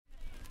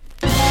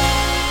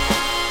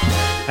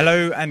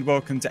Hello and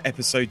welcome to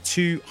episode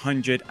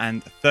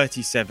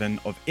 237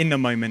 of In the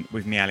Moment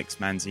with me, Alex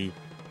Manzi.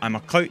 I'm a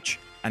coach,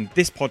 and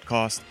this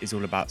podcast is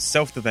all about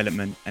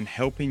self-development and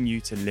helping you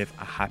to live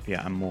a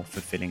happier and more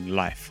fulfilling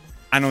life.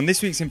 And on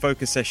this week's In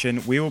Focus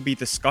session, we will be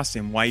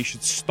discussing why you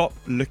should stop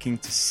looking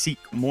to seek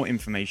more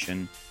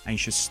information and you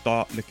should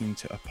start looking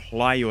to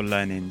apply your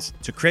learnings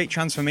to create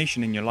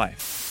transformation in your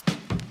life.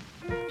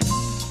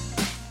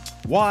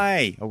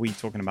 Why are we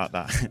talking about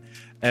that?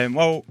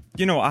 Well,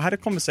 I had a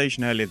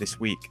conversation earlier this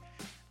week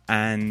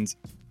and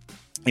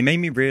it made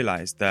me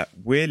realize that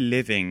we're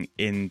living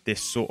in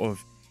this sort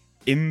of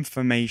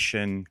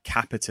information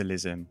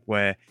capitalism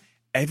where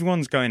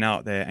everyone's going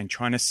out there and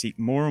trying to seek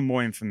more and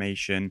more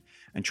information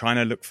and trying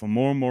to look for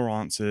more and more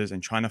answers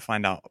and trying to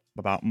find out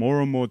about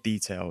more and more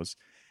details.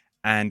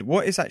 And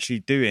what it's actually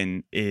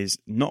doing is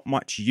not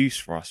much use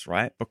for us,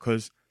 right?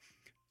 Because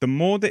the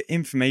more the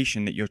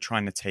information that you're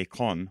trying to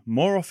take on,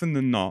 more often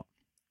than not,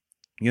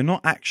 you're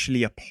not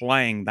actually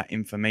applying that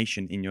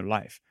information in your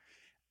life.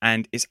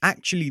 And it's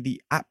actually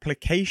the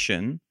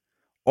application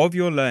of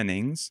your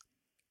learnings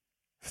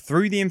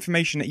through the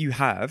information that you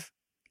have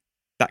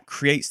that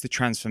creates the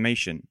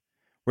transformation.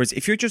 Whereas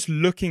if you're just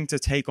looking to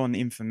take on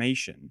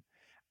information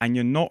and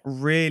you're not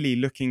really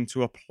looking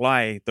to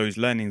apply those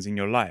learnings in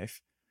your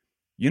life,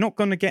 you're not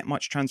going to get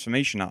much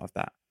transformation out of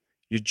that.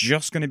 You're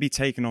just going to be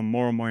taking on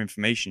more and more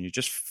information. You're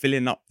just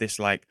filling up this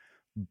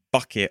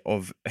bucket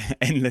of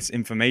endless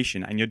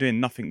information and you're doing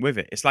nothing with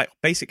it. It's like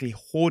basically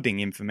hoarding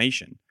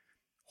information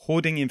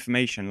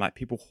like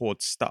people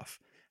hoard stuff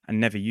and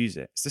never use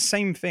it. It's the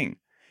same thing.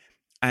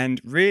 And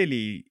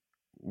really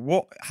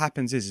what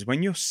happens is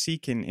when you're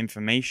seeking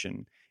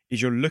information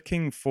is you're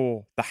looking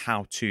for the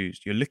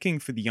how-tos, you're looking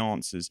for the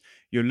answers,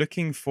 you're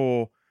looking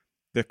for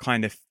the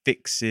kind of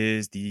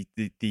fixes, the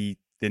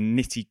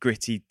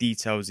nitty-gritty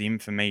details, the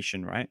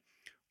information, right?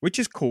 Which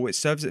is cool. It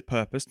serves its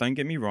purpose. Don't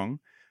get me wrong.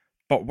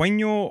 But when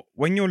you're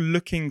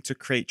looking to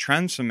create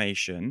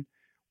transformation,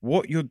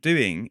 what you're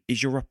doing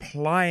is you're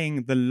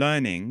applying the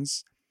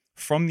learnings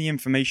from the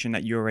information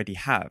that you already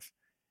have.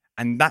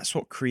 And that's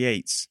what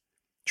creates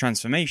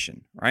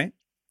transformation, right?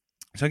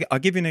 So I'll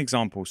give you an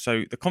example.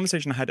 So the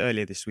conversation I had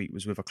earlier this week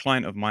was with a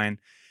client of mine,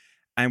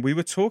 and we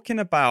were talking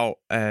about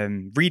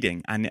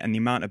reading and the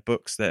amount of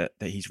books that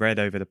he's read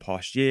over the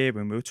past year.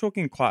 And we were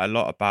talking quite a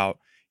lot about,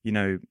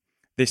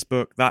 this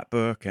book, that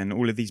book, and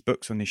all of these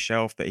books on his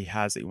shelf that he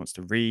has that he wants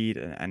to read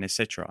and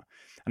etc.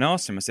 And I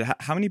asked him, I said,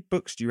 how many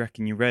books do you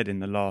reckon you read in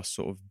the last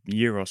sort of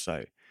year or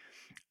so?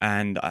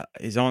 And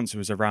his answer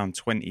was around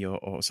 20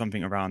 or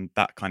something around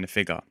that kind of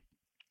figure.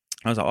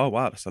 I was like, oh,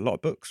 wow, that's a lot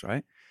of books,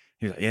 right?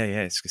 He was like, yeah,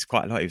 it's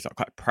quite a lot. He was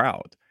quite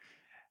proud.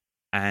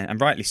 And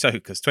rightly so,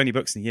 because 20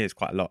 books in a year is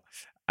quite a lot.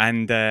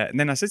 And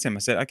then I said to him,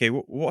 okay,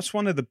 what's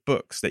one of the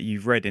books that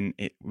you've read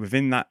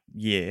within that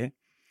year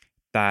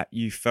that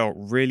you felt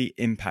really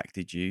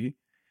impacted you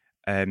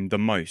the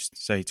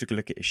most? So he took a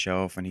look at his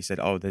shelf and he said,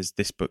 oh, there's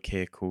this book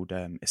here called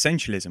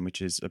Essentialism,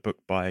 which is a book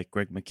by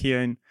Greg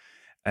McKeown.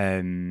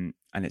 And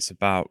it's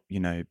about,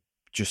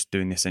 just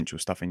doing the essential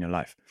stuff in your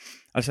life.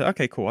 I said,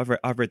 okay, cool.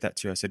 I've read that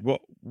too. I said,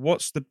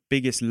 what's the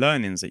biggest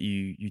learnings that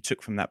you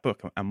took from that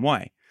book and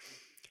why?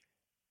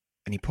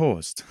 And he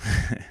paused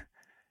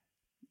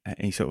and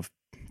he sort of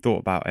thought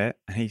about it.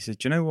 And he said,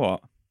 do you know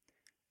what?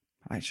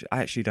 I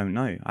actually don't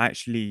know.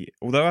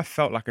 Although I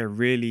felt like I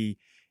really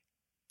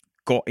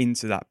got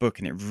into that book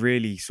and it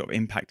really sort of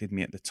impacted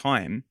me at the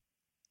time,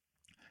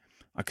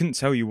 I couldn't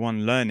tell you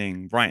one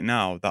learning right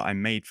now that I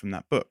made from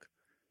that book.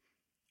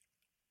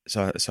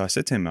 So I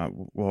said to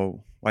him,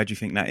 well, why do you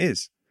think that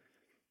is?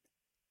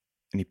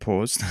 And he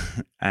paused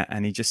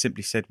and he just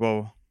simply said,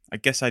 well, I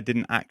guess I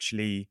didn't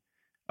actually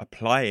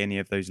apply any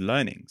of those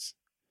learnings.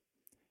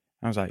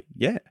 And I was like,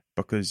 yeah,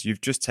 because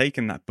you've just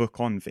taken that book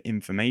on for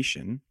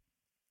information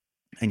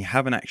and you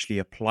haven't actually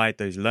applied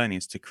those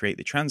learnings to create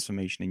the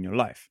transformation in your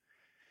life.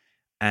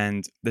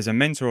 And there's a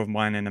mentor of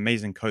mine, an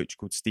amazing coach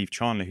called Steve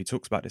Chandler, who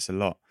talks about this a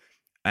lot.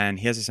 And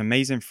he has this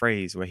amazing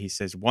phrase where he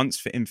says, once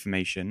for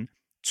information,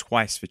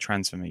 twice for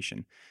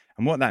transformation.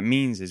 And what that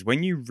means is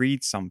when you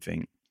read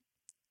something,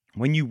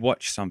 when you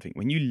watch something,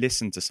 when you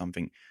listen to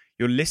something,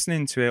 you're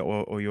listening to it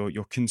or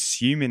you're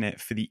consuming it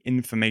for the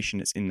information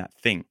that's in that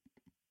thing.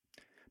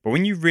 But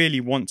when you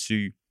really want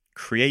to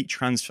create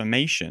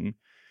transformation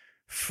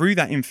through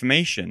that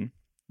information,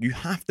 you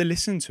have to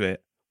listen to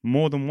it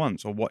more than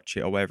once or watch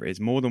it or whatever it is,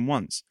 more than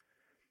once.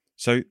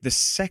 So the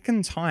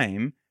second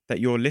time that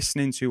you're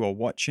listening to or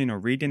watching or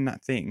reading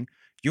that thing,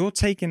 you're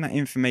taking that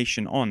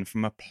information on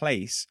from a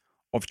place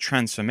of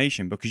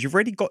transformation because you've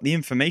already got the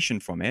information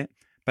from it,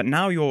 but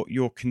now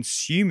you're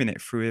consuming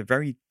it through a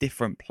very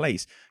different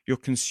place. You're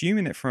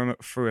consuming it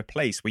through a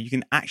place where you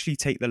can actually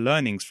take the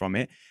learnings from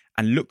it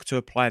and look to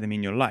apply them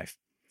in your life.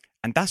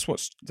 And that's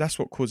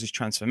what causes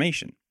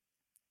transformation.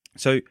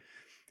 So,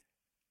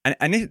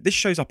 and this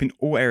shows up in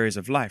all areas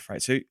of life,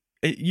 right? So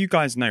you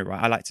guys know,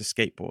 right? I like to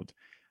skateboard.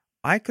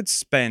 I could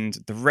spend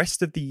the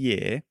rest of the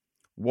year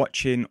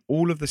watching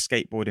all of the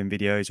skateboarding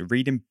videos,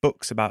 reading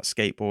books about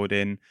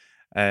skateboarding,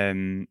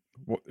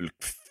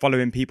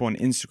 following people on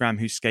Instagram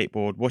who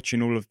skateboard,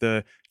 watching all of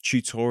the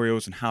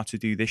tutorials on how to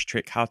do this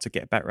trick, how to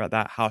get better at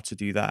that, how to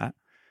do that.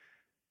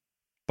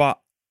 But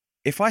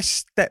if I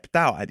stepped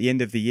out at the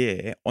end of the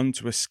year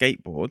onto a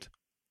skateboard,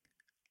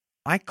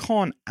 I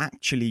can't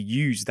actually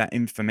use that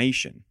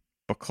information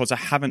because I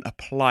haven't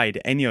applied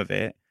any of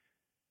it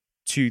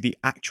to the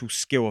actual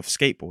skill of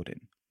skateboarding.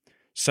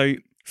 So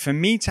for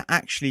me to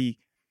actually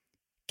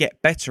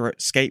get better at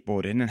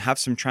skateboarding and have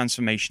some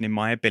transformation in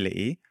my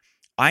ability,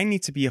 I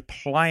need to be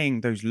applying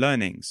those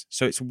learnings.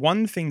 So it's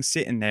one thing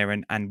sitting there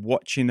and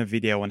watching a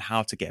video on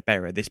how to get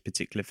better at this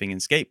particular thing in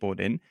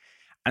skateboarding.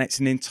 And it's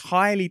an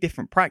entirely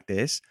different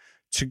practice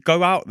to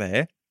go out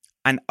there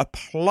and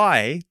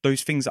apply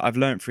those things that I've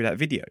learned through that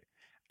video.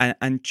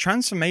 And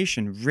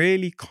transformation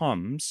really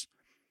comes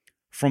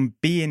from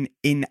being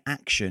in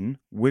action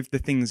with the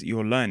things that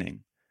you're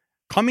learning.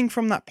 Coming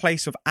from that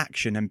place of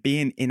action and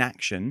being in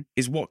action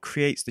is what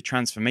creates the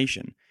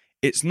transformation.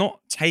 It's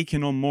not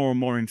taking on more and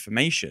more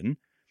information.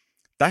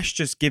 That's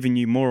just giving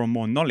you more and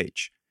more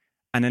knowledge.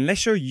 And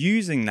unless you're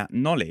using that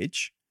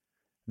knowledge,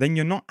 then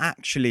you're not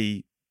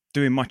actually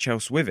doing much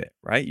else with it,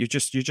 right? You're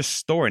just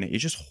storing it. You're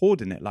just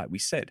hoarding it, like we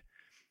said.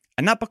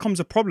 And that becomes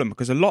a problem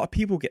because a lot of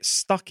people get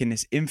stuck in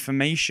this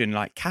information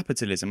like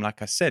capitalism,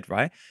 like I said,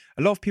 right?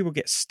 A lot of people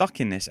get stuck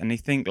in this and they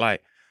think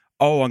like,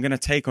 oh, I'm going to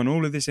take on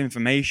all of this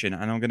information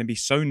and I'm going to be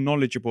so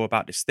knowledgeable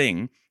about this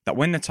thing that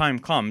when the time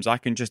comes, I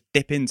can just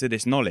dip into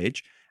this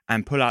knowledge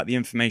and pull out the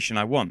information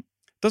I want.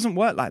 It doesn't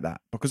work like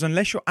that, because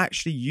unless you're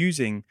actually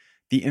using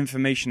the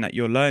information that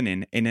you're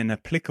learning in an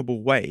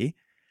applicable way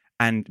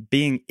and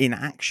being in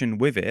action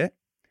with it,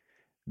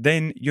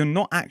 then you're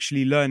not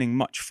actually learning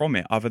much from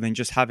it other than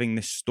just having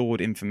this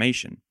stored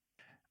information.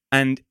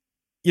 And,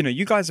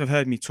 you guys have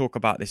heard me talk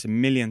about this a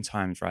million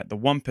times, right? The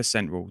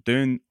 1% rule,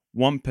 doing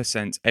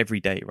 1% every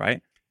day,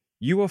 right?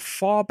 You are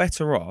far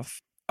better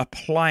off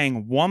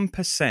applying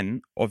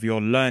 1% of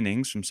your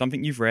learnings from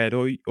something you've read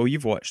or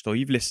you've watched or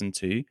you've listened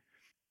to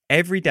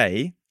every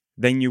day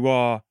than you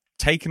are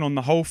taking on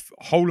the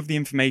whole of the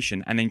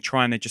information and then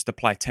trying to just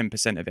apply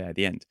 10% of it at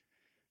the end.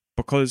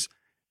 Because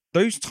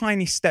those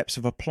tiny steps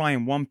of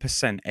applying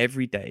 1%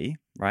 every day,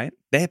 right?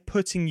 They're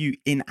putting you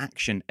in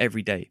action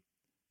every day.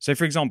 So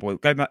for example,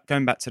 going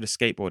back to the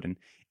skateboarding,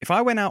 if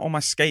I went out on my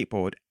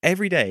skateboard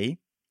every day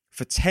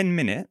for 10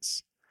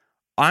 minutes,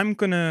 I'm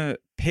going to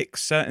pick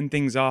certain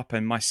things up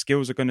and my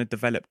skills are going to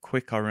develop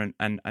quicker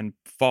and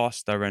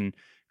faster and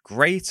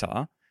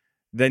greater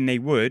than they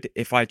would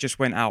if I just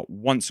went out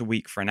once a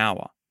week for an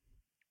hour.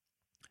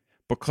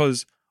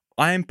 Because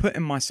I am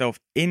putting myself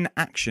in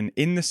action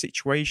in the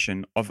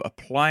situation of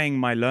applying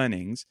my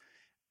learnings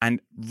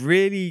and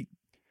really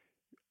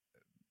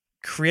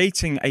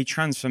creating a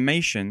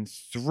transformation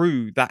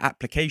through that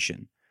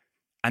application.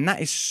 And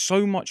that is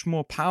so much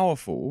more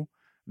powerful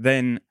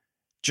than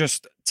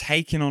just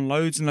taking on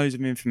loads and loads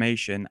of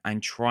information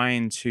and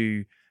trying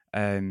to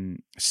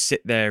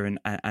sit there and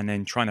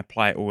then trying to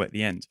apply it all at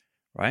the end,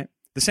 right?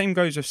 The same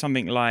goes with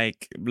something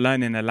like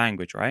learning a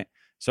language, right?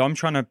 So I'm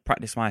trying to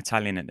practice my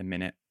Italian at the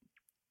minute.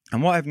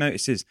 And what I've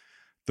noticed is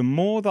the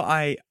more that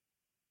I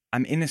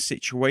am in a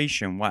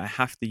situation where I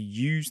have to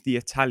use the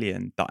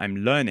Italian that I'm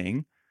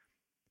learning,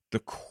 the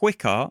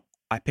quicker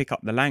I pick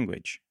up the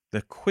language,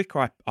 the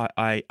quicker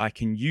I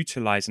can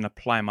utilize and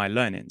apply my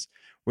learnings.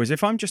 Whereas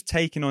if I'm just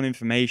taking on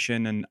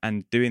information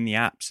and doing the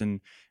apps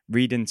and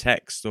reading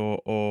text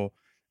or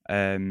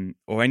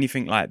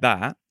anything like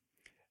that,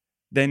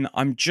 then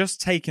I'm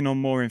just taking on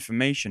more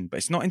information. But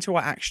it's not until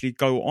I actually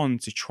go on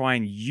to try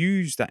and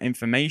use that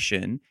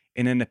information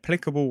in an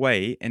applicable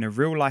way in a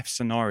real life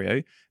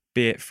scenario,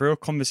 be it through a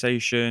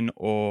conversation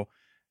or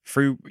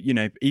through,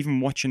 even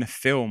watching a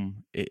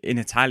film in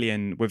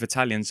Italian with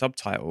Italian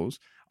subtitles,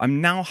 I'm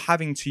now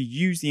having to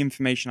use the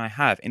information I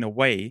have in a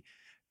way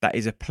that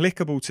is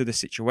applicable to the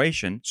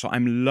situation. So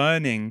I'm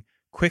learning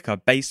quicker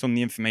based on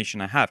the information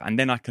I have. And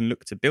then I can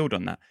look to build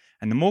on that.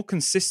 And the more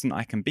consistent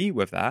I can be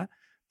with that,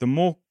 the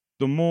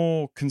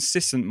more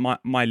consistent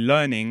my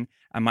learning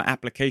and my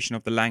application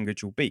of the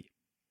language will be.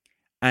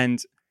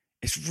 And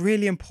it's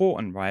really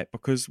important, right?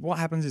 Because what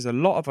happens is a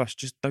lot of us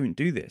just don't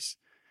do this.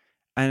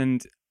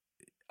 And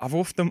I've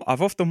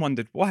often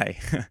wondered why.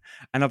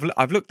 And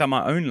I've looked at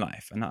my own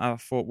life and I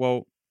thought,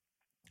 well,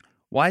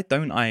 why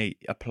don't I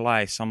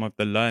apply some of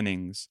the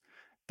learnings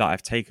that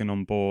I've taken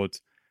on board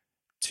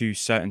to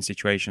certain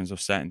situations or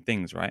certain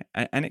things, right?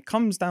 And it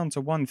comes down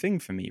to one thing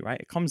for me, right?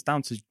 It comes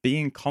down to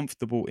being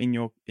comfortable in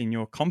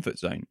your comfort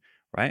zone,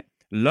 right?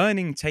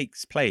 Learning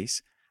takes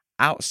place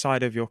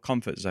outside of your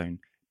comfort zone.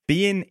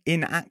 Being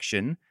in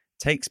action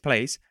takes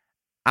place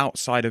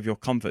outside of your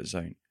comfort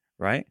zone,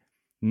 right?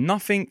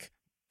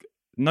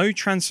 No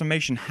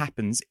transformation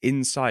happens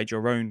inside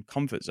your own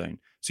comfort zone.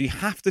 So you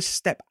have to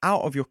step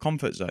out of your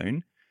comfort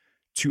zone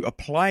to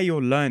apply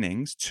your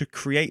learnings to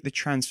create the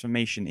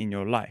transformation in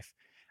your life.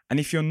 And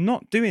if you're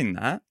not doing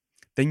that,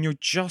 then you're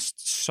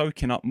just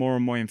soaking up more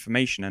and more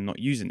information and not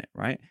using it,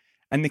 right?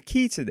 And the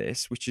key to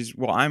this, which is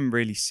what I'm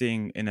really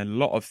seeing in a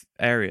lot of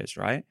areas,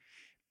 right,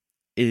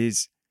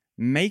 is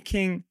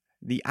making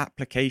the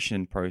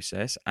application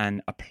process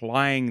and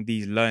applying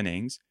these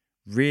learnings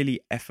really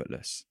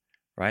effortless,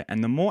 right?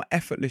 And the more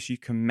effortless you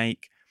can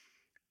make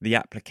the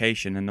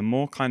application and the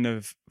more kind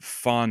of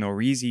fun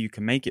or easy you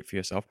can make it for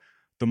yourself,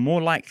 the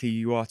more likely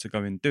you are to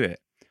go and do it.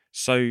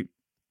 So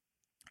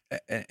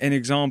an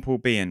example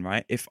being,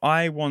 right, if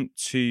I want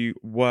to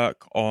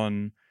work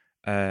on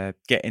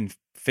getting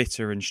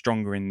fitter and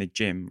stronger in the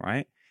gym,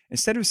 right,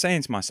 instead of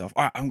saying to myself,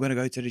 all right, I'm going to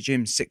go to the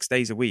gym 6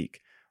 days a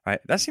week, right,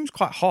 that seems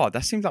quite hard.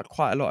 That seems like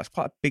quite a lot. It's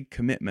quite a big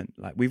commitment.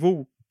 Like, we've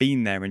all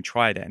been there and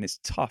tried it, and it's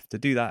tough to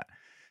do that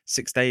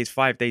 6 days,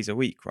 5 days a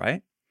week,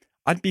 right?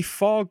 I'd be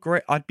far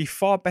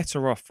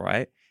better off,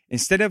 right?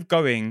 Instead of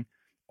going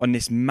on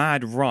this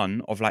mad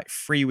run of like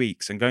 3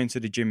 weeks and going to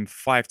the gym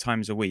 5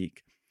 times a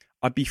week,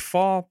 I'd be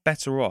far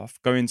better off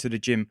going to the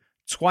gym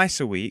twice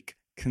a week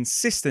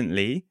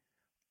consistently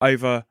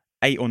over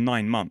 8 or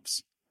 9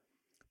 months.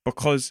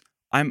 Because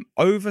I'm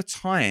over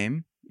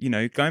time,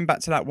 going back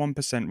to that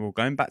 1% rule,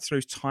 going back to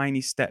those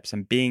tiny steps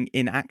and being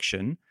in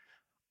action,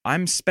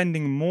 I'm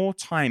spending more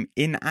time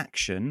in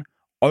action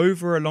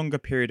over a longer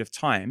period of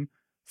time,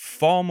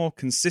 far more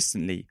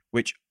consistently,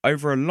 which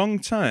over a long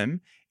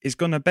term is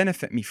going to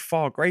benefit me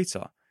far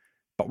greater.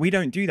 But we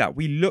don't do that.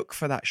 We look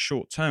for that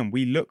short term.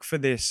 We look for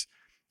this,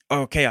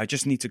 okay, I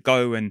just need to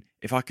go, and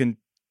if I can,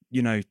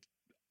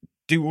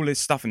 do all this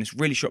stuff in this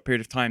really short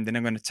period of time, then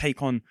I'm going to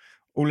take on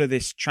all of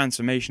this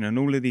transformation and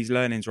all of these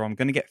learnings, or I'm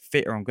going to get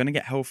fitter, I'm going to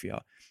get healthier.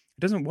 It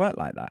doesn't work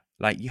like that.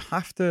 Like, you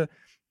have to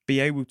be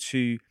able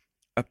to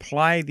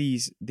apply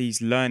these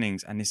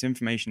learnings and this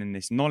information and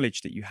this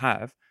knowledge that you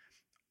have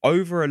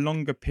over a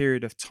longer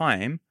period of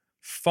time,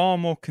 far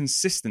more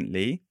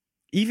consistently,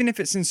 even if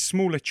it's in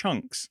smaller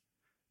chunks,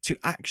 to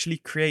actually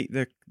create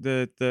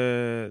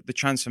the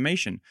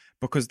transformation.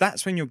 Because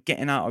that's when you're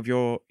getting out of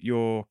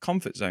your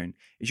comfort zone,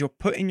 is you're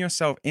putting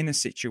yourself in a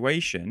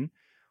situation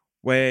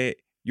where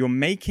you're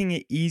making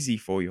it easy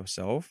for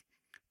yourself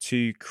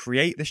to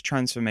create this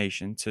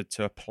transformation,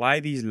 to apply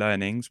these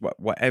learnings,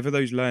 whatever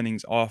those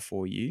learnings are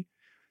for you,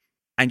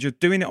 and you're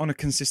doing it on a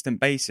consistent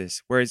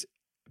basis. Whereas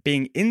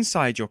being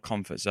inside your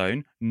comfort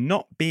zone,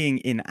 not being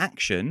in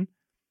action,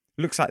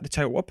 looks like the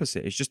total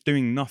opposite. It's just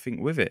doing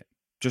nothing with it,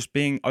 just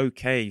being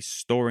okay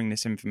storing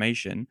this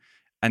information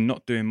and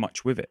not doing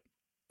much with it.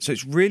 So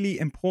it's really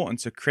important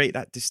to create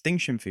that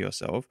distinction for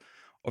yourself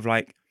of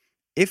like,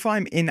 if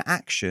I'm in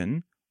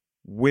action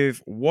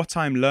with what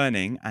I'm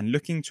learning and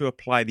looking to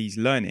apply these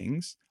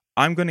learnings,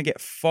 I'm going to get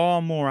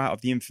far more out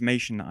of the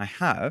information that I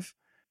have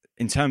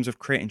in terms of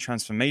creating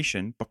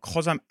transformation,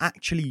 because I'm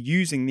actually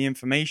using the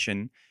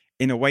information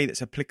in a way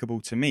that's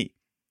applicable to me.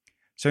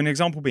 So an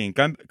example being,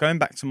 going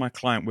back to my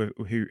client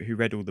who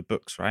read all the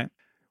books, right?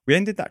 We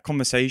ended that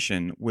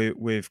conversation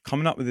with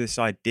coming up with this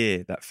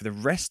idea that for the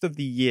rest of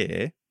the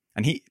year,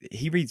 and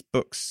he reads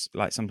books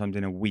like sometimes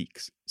in a week,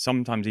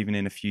 sometimes even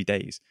in a few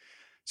days.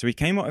 So he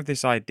came up with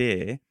this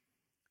idea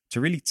to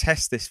really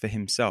test this for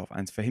himself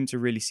and for him to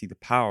really see the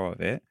power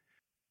of it.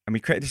 And we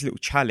created this little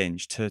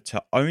challenge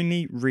to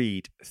only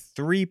read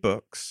 3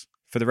 books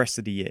for the rest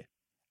of the year.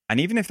 And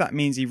even if that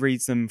means he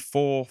reads them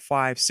 4,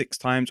 5, 6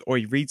 times, or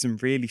he reads them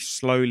really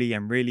slowly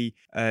and really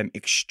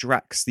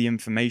extracts the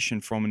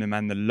information from them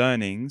and the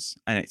learnings,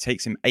 and it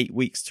takes him 8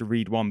 weeks to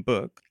read 1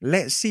 book,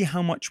 let's see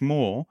how much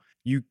more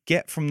you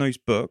get from those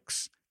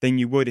books than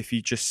you would if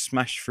you just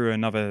smash through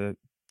another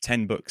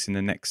 10 books in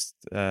the next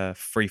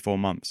 3-4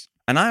 months.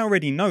 And I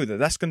already know that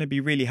that's going to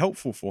be really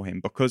helpful for him,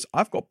 because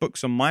I've got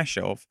books on my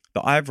shelf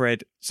that I've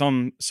read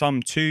some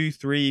 2,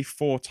 3,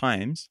 4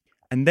 times.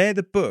 And they're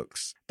the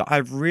books that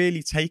I've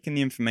really taken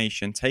the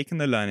information, taken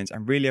the learnings,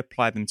 and really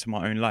applied them to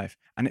my own life.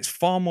 And it's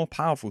far more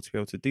powerful to be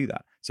able to do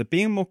that. So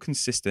being more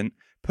consistent,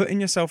 putting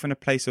yourself in a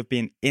place of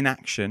being in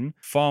action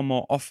far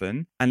more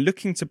often, and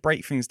looking to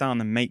break things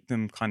down and make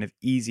them kind of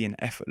easy and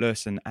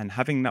effortless, and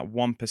having that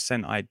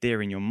 1% idea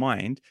in your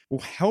mind will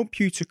help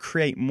you to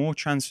create more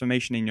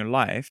transformation in your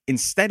life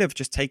instead of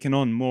just taking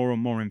on more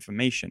and more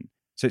information.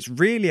 So it's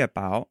really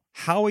about,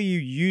 how are you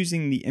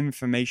using the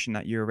information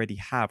that you already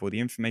have, or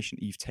the information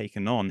that you've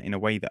taken on, in a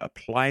way that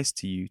applies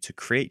to you to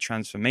create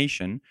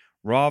transformation,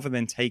 rather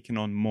than taking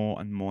on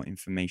more and more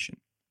information.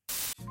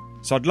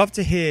 So I'd love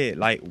to hear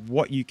like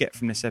what you get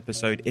from this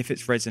episode, if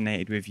it's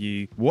resonated with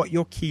you, what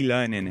your key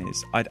learning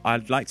is.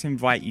 I'd like to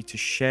invite you to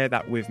share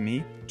that with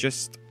me.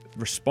 Just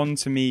respond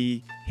to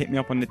me, hit me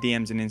up on the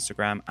DMs on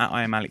Instagram at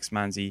I am Alex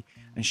Manzi,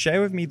 and share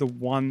with me the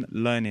one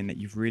learning that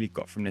you've really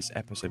got from this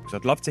episode, because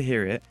I'd love to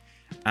hear it.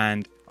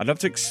 And I'd love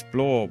to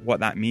explore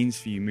what that means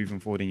for you moving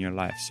forward in your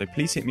life. So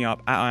please hit me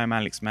up at I am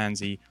Alex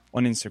Manzi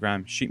on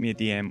Instagram. Shoot me a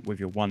DM with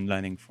your one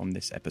learning from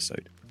this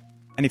episode.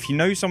 And if you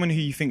know someone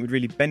who you think would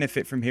really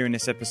benefit from hearing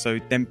this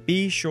episode, then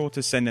be sure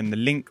to send them the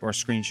link or a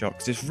screenshot,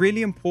 because it's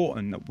really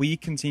important that we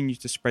continue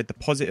to spread the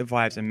positive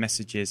vibes and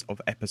messages of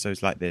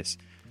episodes like this.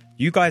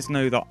 You guys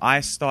know that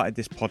I started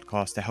this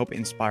podcast to help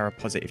inspire a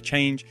positive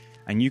change,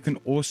 and you can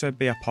also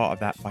be a part of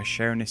that by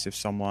sharing this with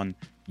someone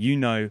you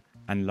know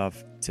and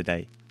love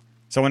today.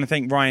 So I want to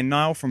thank Ryan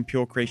Nile from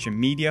Pure Creation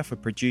Media for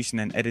producing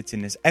and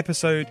editing this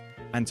episode.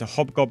 and to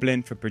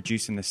Hobgoblin for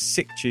producing the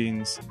sick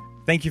tunes.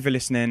 Thank you for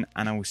listening,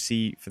 and I will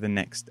see you for the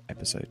next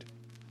episode.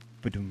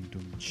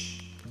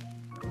 Ba-dum-dum.